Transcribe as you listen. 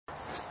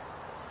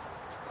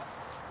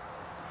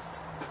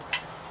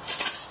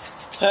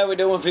How we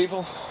doing,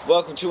 people?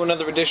 Welcome to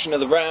another edition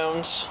of The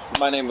Rounds.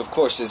 My name, of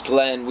course, is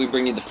Glenn. We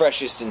bring you the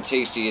freshest and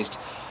tastiest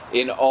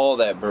in all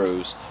that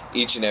brews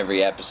each and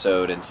every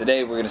episode. And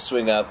today we're going to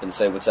swing up and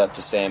say what's up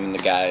to Sam and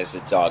the guys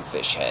at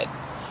Dogfish Head.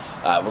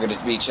 We're going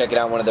to be checking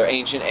out one of their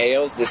ancient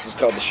ales. This is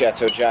called the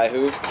Chateau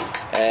Jiahu.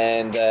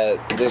 And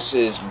this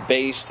is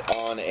based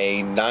on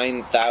a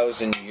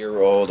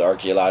 9,000-year-old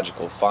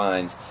archaeological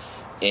find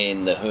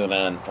in the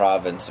Hunan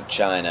province of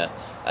China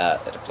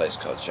at a place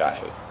called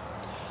Jiahu.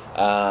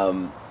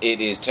 It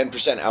is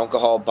 10%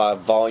 alcohol by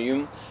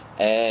volume,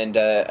 and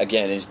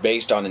again is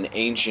based on an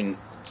ancient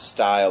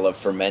style of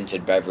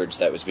fermented beverage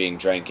that was being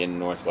drank in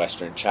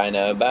northwestern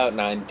China about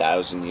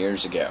 9,000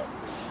 years ago.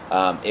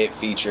 It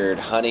featured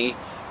honey,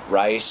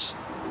 rice,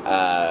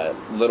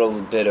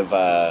 little bit of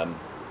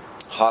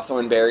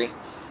hawthorn berry,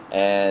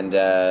 and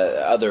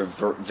other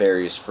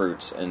various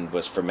fruits, and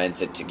was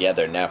fermented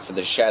together. Now for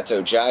the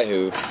Chateau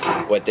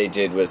Jiahu, what they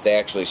did was they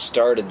actually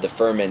started the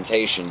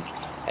fermentation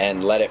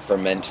and let it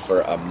ferment for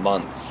a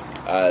month.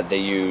 They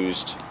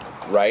used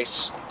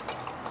rice,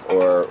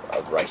 or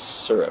rice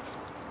syrup,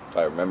 if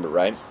I remember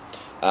right,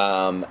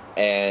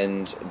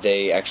 and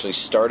they actually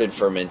started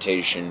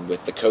fermentation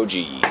with the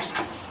koji yeast.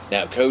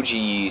 Now koji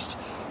yeast,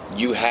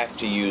 you have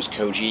to use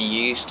koji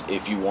yeast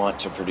if you want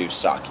to produce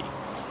sake.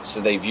 So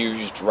they've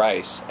used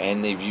rice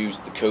and they've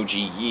used the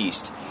koji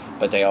yeast,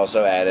 but they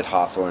also added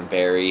hawthorn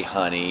berry,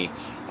 honey,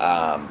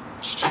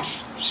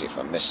 see if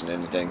I'm missing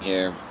anything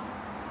here.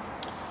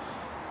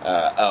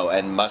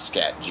 And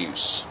muscat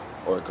juice,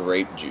 or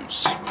grape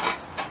juice,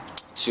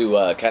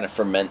 to kind of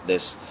ferment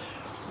this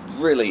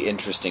really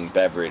interesting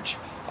beverage.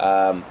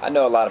 I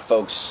know a lot of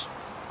folks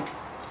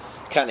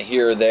kind of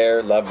here or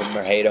there, love them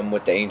or hate them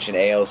with the Ancient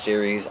Ale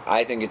series.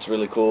 I think it's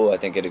really cool. I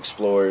think it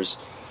explores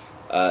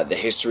the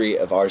history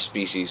of our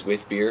species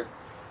with beer,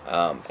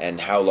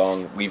 and how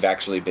long we've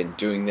actually been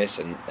doing this,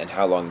 and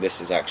how long this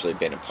has actually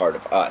been a part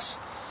of us.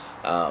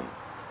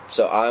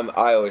 So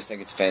I always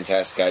think it's a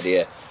fantastic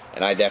idea.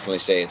 And I definitely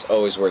say it's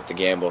always worth the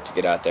gamble to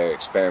get out there,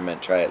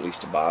 experiment, try at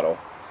least a bottle.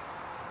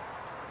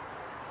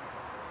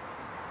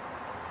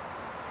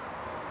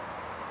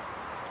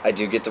 I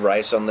do get the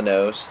rice on the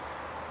nose,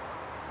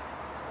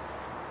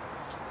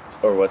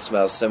 or what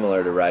smells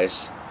similar to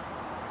rice.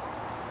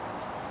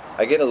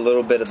 I get a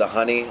little bit of the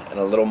honey and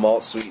a little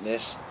malt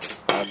sweetness.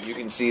 You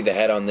can see the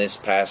head on this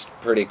passed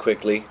pretty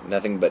quickly.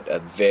 Nothing but a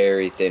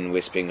very thin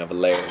wisping of a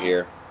layer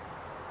here.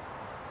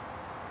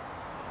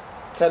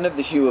 Kind of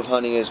the hue of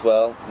honey as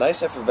well.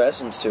 Nice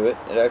effervescence to it.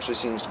 It actually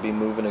seems to be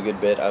moving a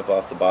good bit up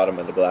off the bottom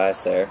of the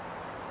glass there.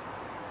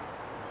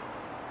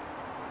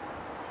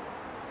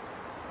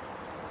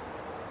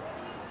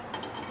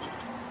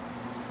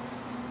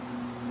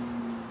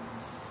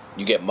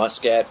 You get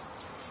muscat,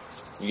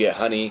 you get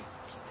honey.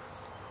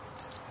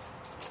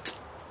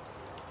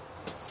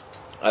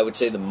 I would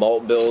say the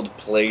malt build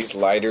plays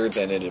lighter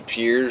than it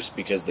appears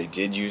because they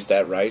did use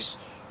that rice,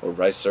 or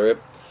rice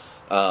syrup.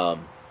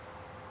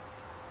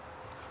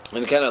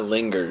 And it kind of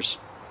lingers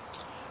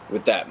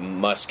with that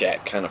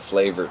muscat kind of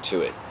flavor to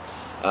it.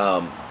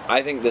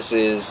 I think this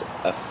is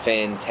a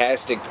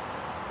fantastic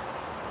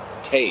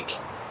take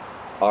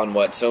on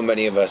what so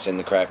many of us in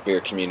the craft beer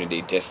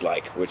community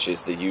dislike, which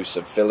is the use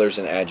of fillers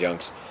and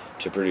adjuncts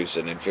to produce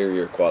an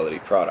inferior quality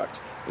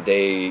product.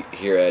 They,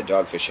 here at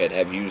Dogfish Head,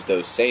 have used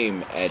those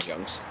same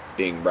adjuncts,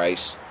 being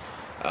rice,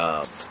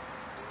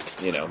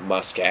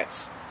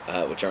 muscats,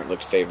 which aren't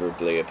looked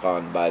favorably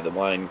upon by the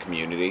wine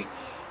community.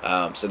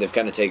 So they've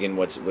kind of taken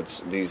what's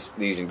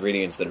these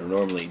ingredients that are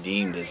normally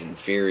deemed as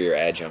inferior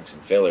adjuncts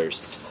and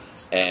fillers,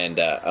 and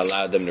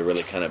allowed them to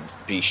really kind of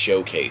be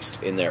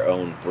showcased in their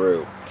own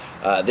brew.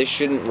 This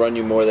shouldn't run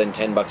you more than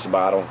 $10 a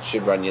bottle.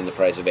 Should run you in the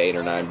price of $8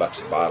 or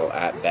 $9 a bottle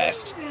at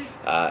best,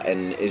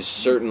 and is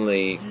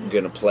certainly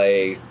going to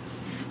play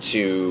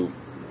to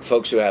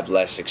folks who have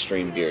less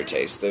extreme beer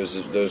taste.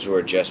 Those who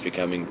are just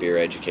becoming beer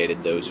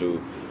educated. Those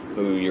who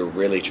you're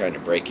really trying to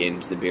break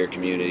into the beer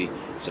community.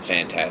 It's a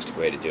fantastic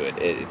way to do it.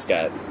 It's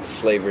got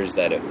flavors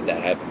that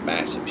have a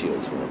mass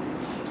appeal to them,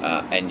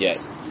 and yet,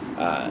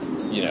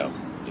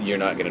 you're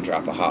not going to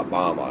drop a hot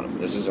bomb on them.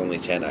 This is only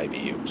 10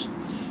 IBUs,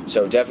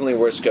 so definitely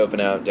worth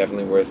scoping out.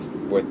 Definitely worth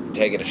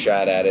taking a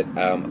shot at it.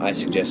 I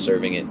suggest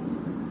serving it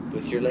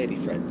with your lady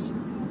friends.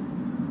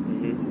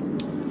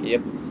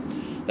 Yep.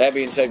 That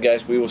being said,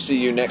 guys, we will see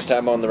you next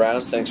time on The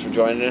Rounds. Thanks for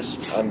joining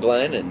us. I'm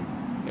Glenn, and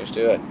here's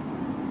to it.